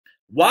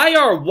Why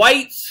are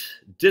whites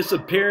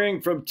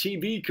disappearing from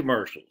TV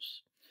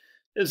commercials?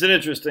 It's an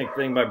interesting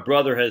thing my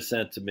brother has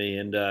sent to me,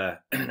 and I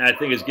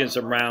think it's getting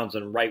some rounds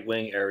in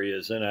right-wing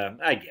areas, and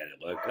I get it.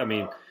 Look, I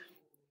mean,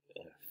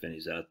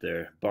 Finney's out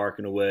there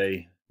barking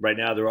away. Right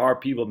now, there are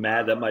people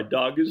mad that my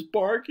dog is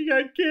barking.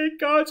 I can't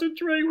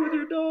concentrate with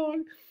your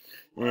dog.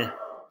 Yeah,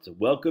 it's a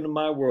welcome to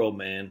my world,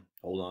 man.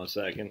 Hold on a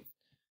second.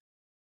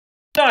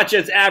 Not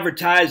just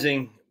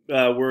advertising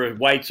where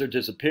whites are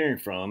disappearing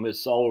from.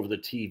 It's all over the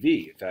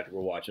TV. In fact,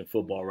 we're watching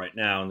football right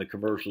now, and the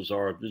commercials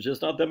are, there's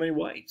just not that many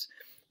whites.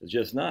 It's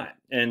just not.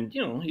 And,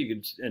 you know, you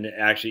could, and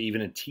actually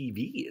even in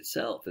TV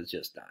itself, it's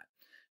just not.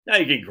 Now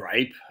you can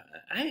gripe.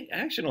 I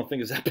actually don't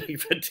think it's that big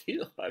of a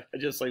deal. I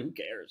just like, who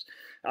cares?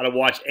 I don't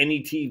watch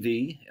any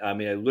TV. I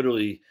mean, I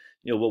literally,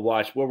 you know, we'll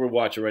watch what we're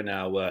watching right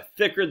now.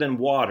 Thicker Than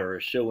Water,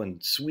 a show in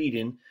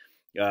Sweden,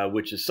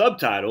 which is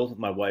subtitled.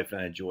 My wife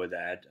and I enjoy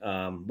that.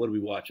 What do we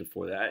watch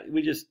before that?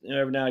 We just, you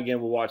know, every now and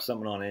again we'll watch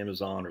something on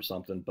Amazon or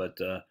something. But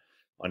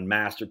on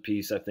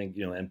Masterpiece, I think,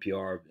 you know,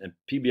 NPR and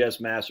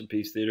PBS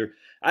Masterpiece Theater.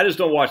 I just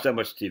don't watch that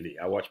much TV.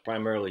 I watch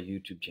primarily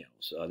YouTube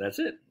channels. That's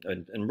it,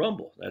 and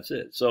Rumble. That's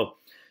it. So,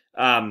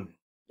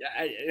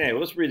 anyway,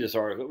 let's read this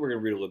article. We're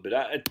gonna read a little bit.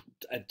 I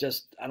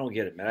don't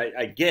get it, man.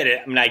 I get it.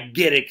 I mean, I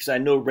get it because I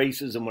know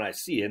racism when I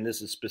see it, and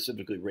this is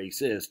specifically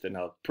racist, and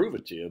I'll prove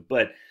it to you.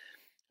 But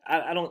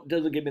I don't. It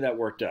doesn't get me that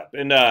worked up.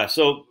 And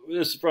so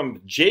this is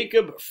from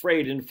Jacob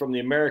Fraden from the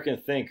American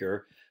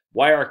Thinker.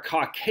 Why are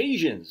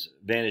Caucasians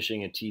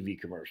vanishing in TV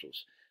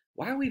commercials?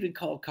 Why are we even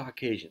called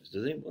Caucasians?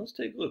 Let's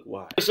take a look.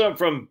 Why? So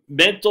from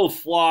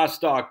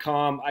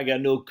mentalfloss.com. I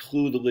got no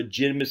clue the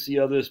legitimacy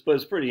of this, but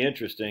it's pretty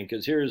interesting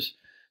because here's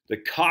the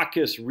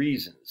caucus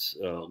reasons.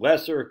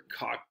 Lesser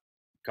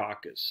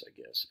caucus, I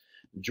guess.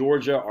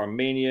 Georgia,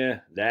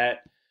 Armenia,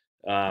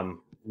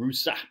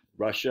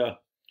 Russia.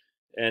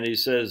 And he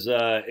says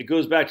it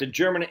goes back to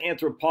German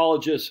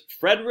anthropologist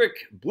Friedrich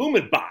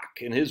Blumenbach.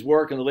 In his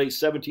work in the late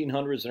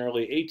 1700s and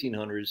early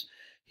 1800s,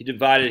 he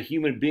divided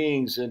human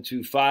beings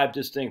into 5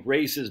 distinct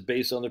races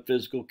based on their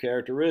physical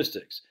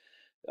characteristics.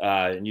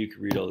 And you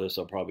can read all this.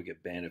 I'll probably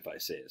get banned if I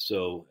say it.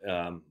 So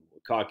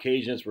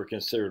Caucasians were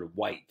considered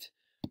white.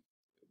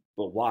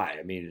 But why?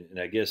 I mean, and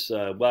I guess,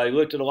 well, he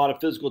looked at a lot of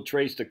physical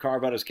traits to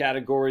carve out his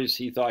categories.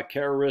 He thought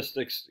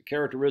characteristics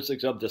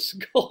of the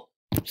skull,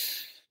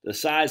 the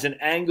size and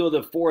angle of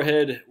the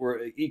forehead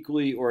were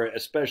equally or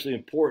especially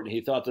important.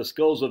 He thought the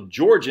skulls of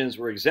Georgians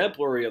were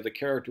exemplary of the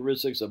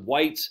characteristics of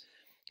whites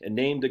and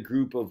named a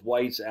group of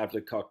whites after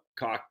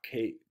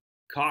the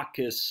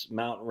Caucasus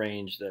mountain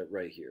range that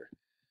right here.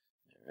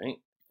 All right.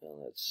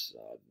 Well, that's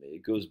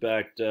it goes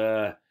back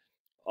to,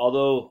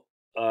 although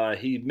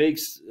he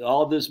makes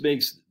all this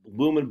makes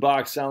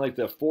Blumenbach sound like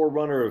the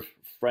forerunner of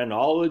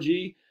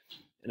phrenology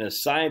in a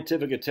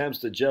scientific attempts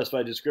to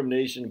justify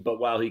discrimination, but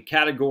while he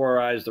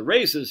categorized the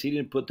races, he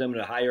didn't put them in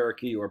a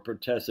hierarchy or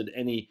protested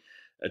any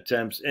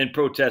attempts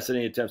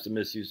to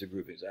misuse the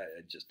groupings. I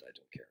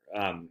don't care.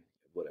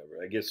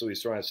 Whatever. I guess so.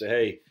 He's trying to say,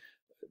 hey,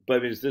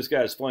 but I mean, this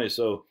guy's funny.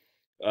 So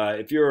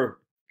if you're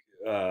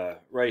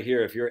right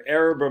here, if you're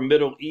Arab or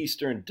Middle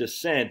Eastern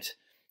descent,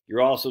 you're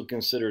also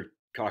considered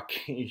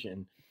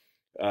Caucasian.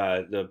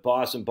 The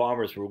Boston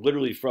Bombers were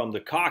literally from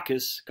the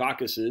Caucasus,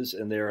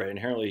 and they're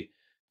inherently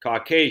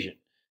Caucasian.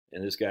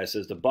 And this guy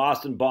says the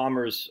Boston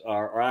Bombers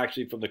are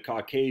actually from the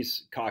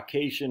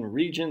Caucasian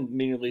region,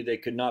 meaning they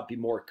could not be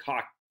more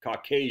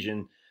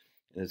Caucasian.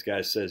 And this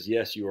guy says,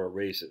 yes, you are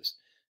racist.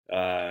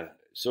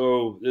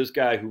 So this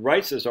guy who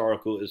writes this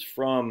article is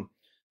from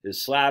his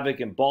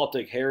Slavic and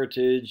Baltic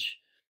heritage.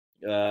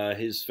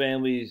 His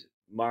family,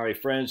 my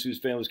friends whose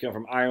families come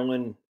from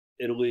Ireland,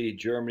 Italy,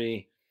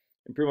 Germany,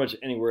 and pretty much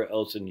anywhere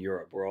else in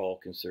Europe, we're all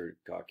considered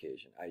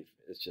Caucasian.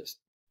 It's just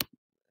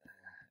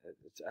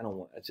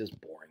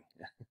boring.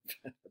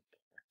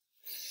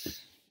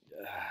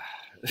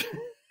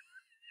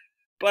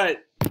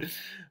 But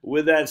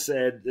with that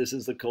said, this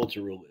is the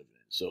culture we're living in.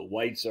 So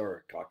whites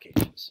are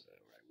Caucasians.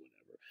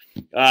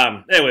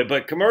 Anyway,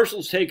 but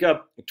commercials take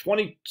up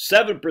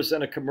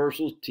 27% of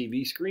commercials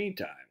TV screen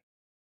time.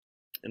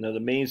 And they're the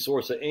main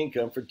source of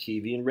income for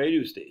TV and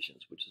radio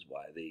stations, which is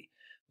why they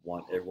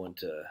want everyone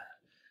to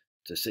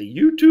say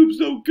YouTube's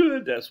no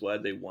good. That's why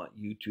they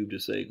want YouTube to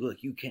say,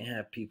 look, you can't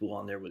have people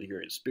on there with your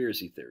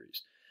conspiracy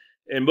theories.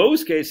 In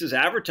most cases,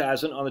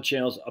 advertisement on the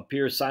channels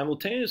appears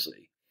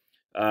simultaneously.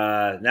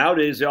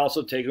 Nowadays, they're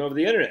also taking over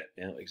the internet.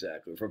 You know,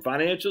 exactly. For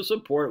financial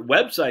support,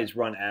 websites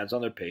run ads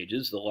on their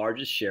pages. The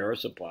largest share are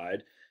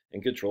supplied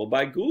and controlled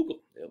by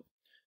Google. Yep.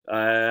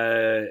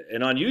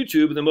 And on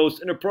YouTube, the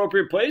most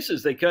inappropriate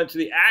places, they cut to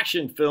the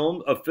action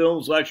film of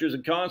films, lectures,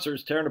 and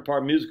concerts, tearing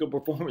apart musical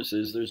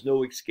performances. There's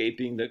no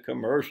escaping the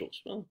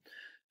commercials. Well,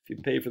 if you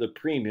pay for the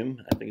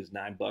premium, I think it's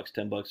 $9,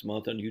 $10 a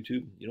month on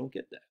YouTube, you don't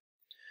get that.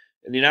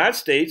 In the United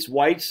States,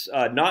 whites,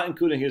 not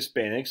including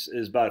Hispanics,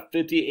 is about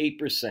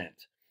 58%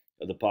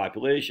 of the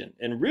population.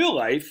 In real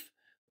life,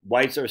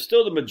 whites are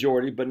still the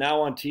majority, but now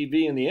on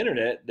TV and the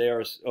internet, they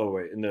are.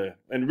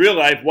 In real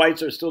life,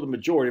 whites are still the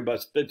majority,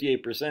 about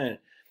 58%.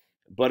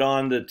 But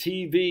on the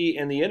TV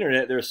and the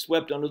internet, they're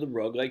swept under the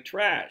rug like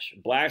trash.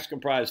 Blacks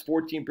comprise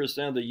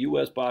 14% of the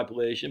U.S.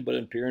 population, but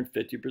appear in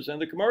 50% of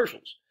the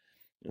commercials.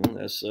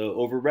 That's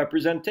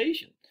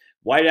overrepresentation.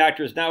 White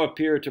actors now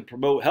appear to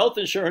promote health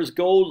insurance,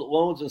 gold,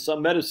 loans, and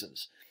some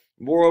medicines.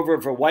 Moreover,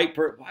 if a white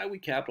person, why are we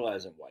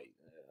capitalizing white?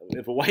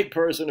 If a white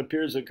person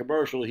appears in a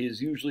commercial, he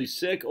is usually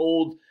sick,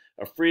 old,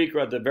 a freak, or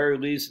at the very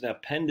least, an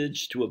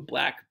appendage to a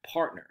black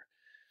partner.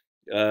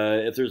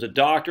 If there's a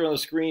doctor on the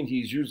screen,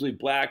 he's usually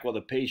black, while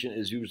the patient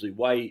is usually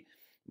white.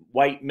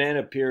 White men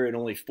appear in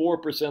only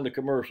 4% of the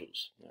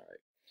commercials. All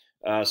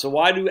right. So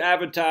why do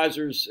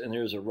advertisers, and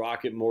there's a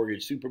Rocket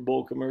Mortgage Super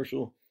Bowl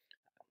commercial.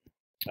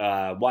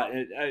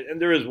 And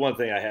there is one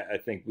thing I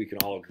think we can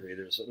all agree.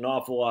 There's an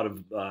awful lot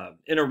of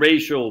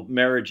interracial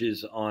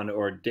marriages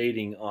or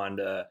dating on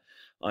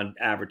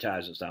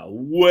advertisements now,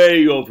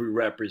 way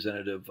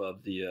overrepresentative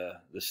of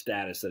the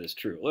status that is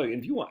true. Look,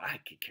 if you want, I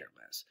could care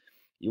less.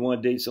 You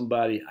want to date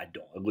somebody? I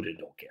literally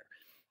don't care.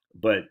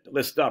 But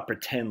let's not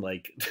pretend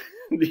like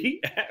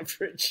the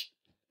average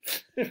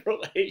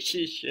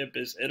relationship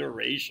is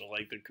interracial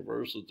like the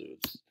commercials do.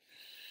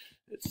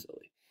 It's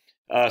silly.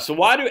 So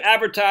why do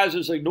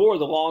advertisers ignore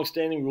the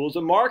long-standing rules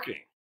of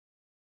marketing?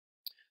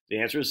 The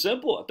answer is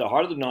simple. At the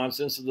heart of the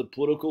nonsense is the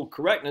political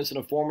correctness in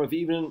a form of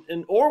even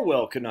an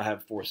Orwell could not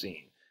have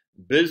foreseen.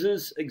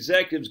 Business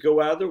executives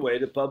go out of their way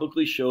to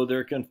publicly show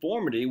their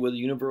conformity with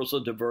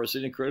universal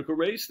diversity and critical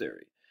race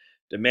theory,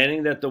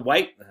 demanding that the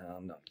white.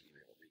 I'm not going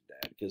to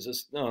read that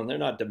because they're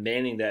not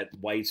demanding that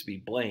whites be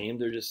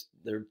blamed.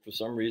 They're for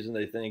some reason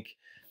they think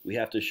we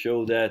have to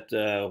show that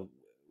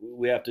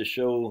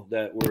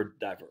we're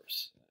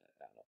diverse.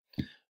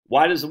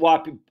 Why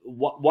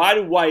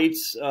do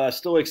whites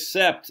still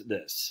accept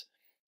this?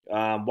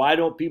 Why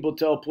don't people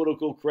tell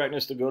political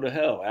correctness to go to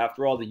hell?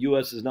 After all, the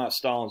U.S. is not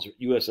Stalin's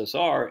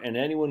USSR, and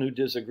anyone who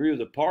disagrees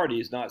with the party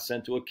is not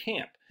sent to a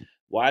camp.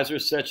 Why is there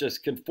such a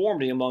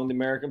conformity among the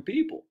American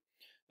people?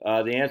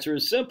 The answer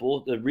is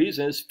simple. The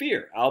reason is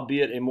fear,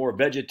 albeit a more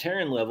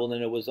vegetarian level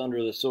than it was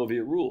under the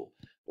Soviet rule.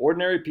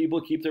 Ordinary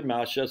people keep their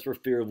mouths shut for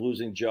fear of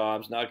losing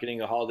jobs, not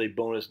getting a holiday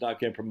bonus, not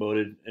getting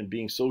promoted, and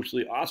being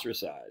socially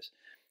ostracized.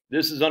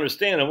 This is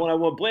understandable, and I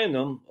won't blame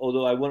them,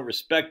 although I wouldn't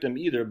respect them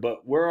either.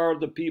 But what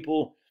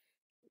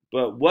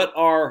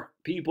are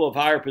people of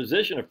higher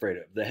position afraid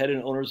of? The head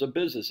and owners of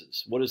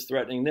businesses. What is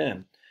threatening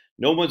them?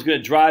 No one's going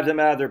to drive them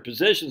out of their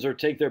positions or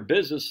take their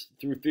business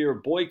through fear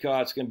of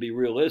boycotts. Can be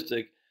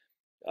realistic.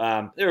 Look,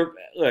 I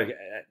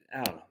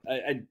don't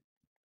know.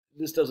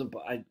 This doesn't.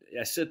 I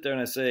sit there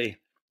and I say,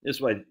 this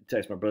is why I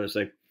text my brother.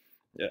 Say,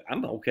 yeah,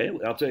 I'm okay.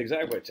 I'll tell you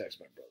exactly why I text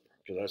my brother,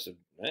 because I said,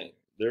 hey.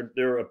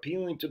 They're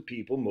appealing to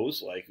people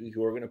most likely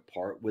who are going to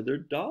part with their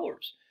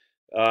dollars.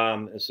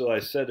 And so I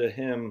said to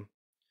him,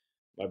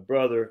 my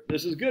brother,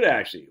 this is good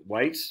actually.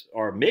 Whites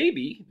are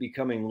maybe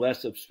becoming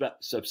less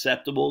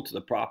susceptible to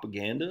the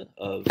propaganda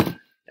of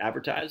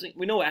advertising.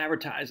 We know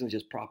advertising is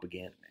just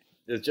propaganda,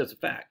 man. It's just a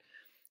fact.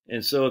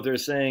 And so if they're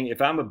saying,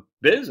 if I'm a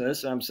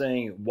business, I'm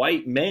saying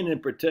white men in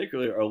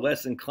particular are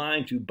less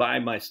inclined to buy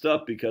my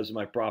stuff because of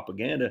my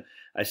propaganda.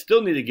 I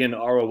still need to get an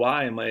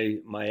ROI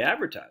in my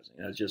advertising.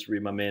 I was just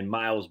reading my man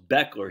Miles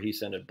Beckler. He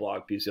sent a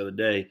blog piece the other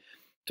day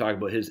talking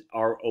about his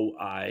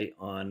ROI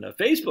on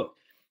Facebook.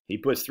 He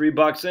puts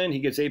 $3 in, he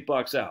gets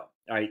 $8 out.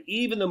 All right,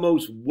 even the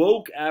most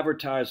woke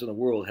advertiser in the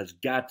world has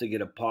got to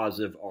get a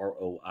positive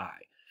ROI.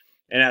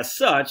 And as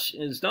such,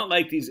 it's not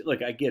like these,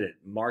 look, I get it.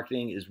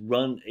 Marketing is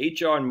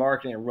HR and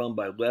marketing are run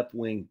by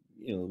left-wing,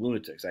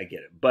 lunatics. I get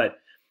it. But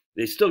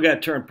they still got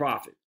to turn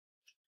profit.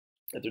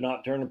 If they're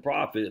not turning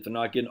profit, if they're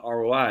not getting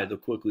ROI, they'll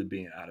quickly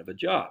be out of a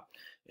job.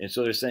 And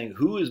so they're saying,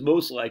 who is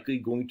most likely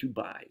going to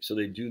buy? So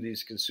they do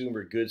these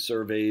consumer goods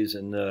surveys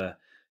and,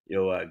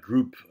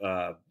 group,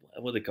 what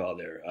do they call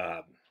there?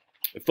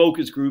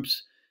 Focus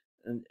groups,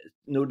 and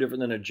no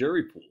different than a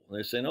jury pool. And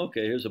they're saying,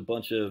 okay, here's a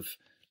bunch of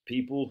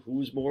people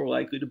who's more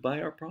likely to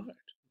buy our product.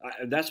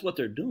 That's what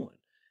they're doing.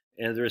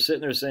 And they're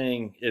sitting there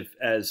saying, if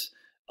as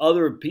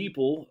other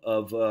people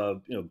of,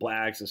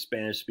 blacks and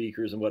Spanish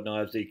speakers and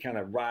whatnot, as they kind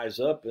of rise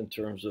up in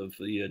terms of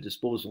the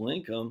disposable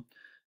income,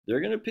 they're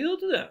going to appeal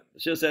to them.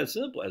 It's just that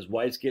simple. As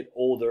whites get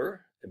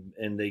older,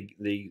 and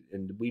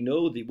we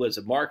know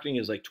the marketing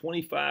is like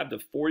 25 to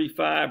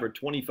 45 or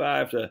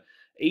 25 to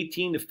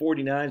 18 to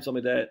 49,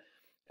 something like that.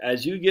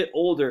 As you get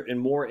older and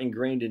more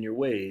ingrained in your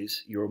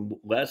ways, you're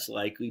less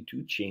likely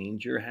to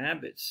change your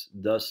habits.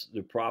 Thus,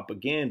 the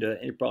propaganda,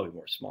 and you're probably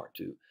more smart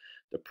too,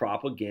 the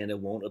propaganda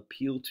won't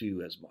appeal to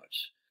you as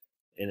much.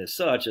 And as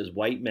such, as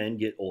white men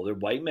get older,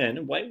 white men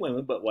and white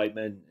women, but white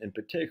men in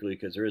particular,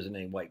 because there isn't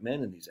any white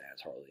men in these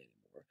ads hardly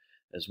anymore.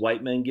 As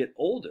white men get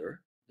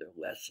older, they're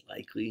less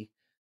likely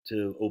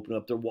to open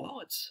up their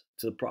wallets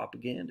to the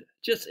propaganda.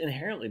 Just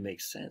inherently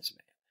makes sense,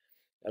 man.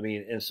 I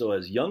mean, and so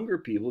as younger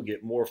people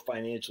get more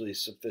financially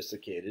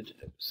sophisticated,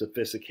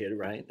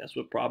 right? That's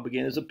what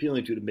propaganda is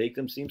appealing to make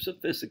them seem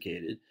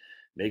sophisticated,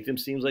 make them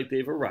seem like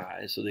they've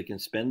arrived so they can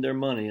spend their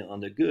money on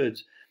the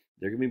goods.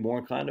 They're going to be more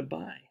inclined to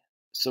buy.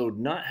 So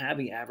not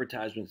having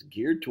advertisements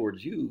geared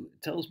towards you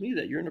tells me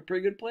that you're in a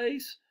pretty good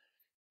place.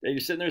 They're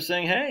sitting there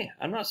saying, "Hey,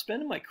 I'm not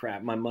spending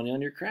my money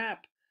on your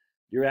crap.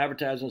 Your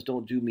advertisements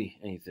don't do me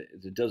anything.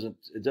 It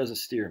doesn't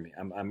steer me.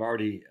 I'm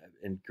already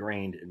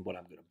ingrained in what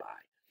I'm going to buy."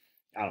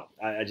 I don't.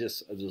 I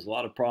just there's a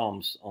lot of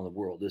problems on the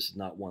world. This is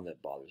not one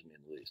that bothers me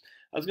in the least.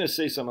 I was going to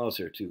say something else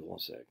here too. One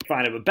sec.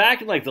 Find it. But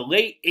back in like the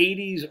late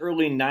 '80s,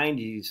 early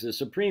 '90s, the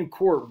Supreme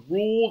Court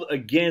ruled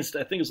against.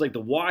 I think it was like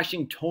the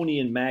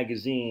Washingtonian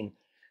magazine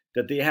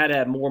that they had to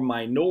have more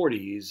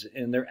minorities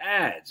in their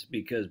ads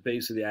because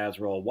basically the ads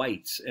were all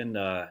whites. And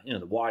the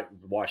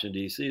Washington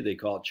D.C. they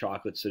call it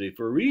Chocolate City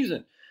for a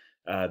reason.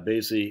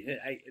 Basically,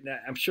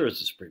 I'm sure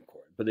it's the Supreme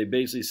Court, but they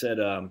basically said,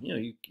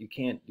 you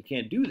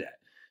can't do that.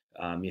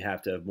 You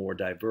have to have more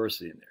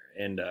diversity in there,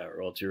 and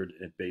or else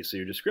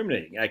you're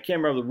discriminating. I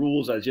can't remember the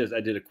rules. I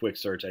did a quick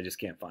search. I just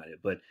can't find it,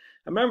 but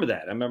I remember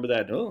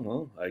that. Oh,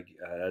 well,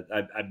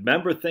 I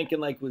remember thinking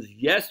like it was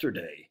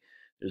yesterday.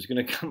 There's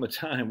going to come a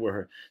time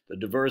where the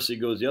diversity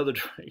goes the other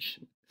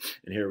direction,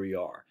 and here we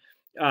are.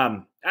 I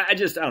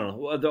don't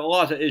know. There are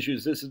lots of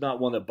issues. This is not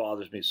one that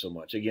bothers me so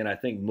much. Again, I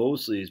think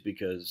mostly is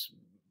because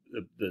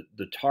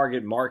the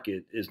target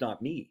market is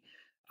not me.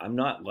 I'm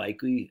not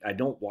likely, I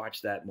don't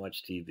watch that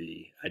much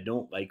TV. I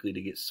don't likely to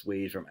get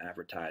swayed from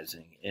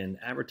advertising, and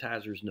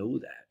advertisers know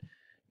that.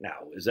 Now,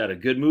 is that a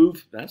good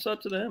move? That's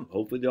up to them.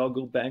 Hopefully they all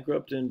go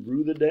bankrupt and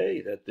rue the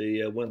day that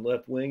they went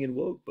left wing and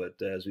woke. But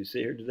as we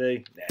say here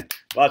today,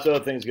 lots of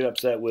other things to get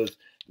upset with,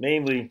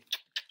 namely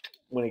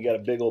when you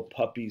got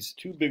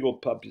two big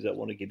old puppies that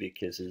want to give you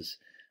kisses.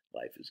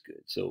 Life is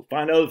good. So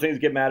find other things to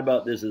get mad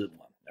about. This isn't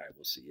one. All right,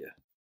 we'll see you.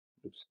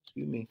 Oops,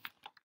 excuse me.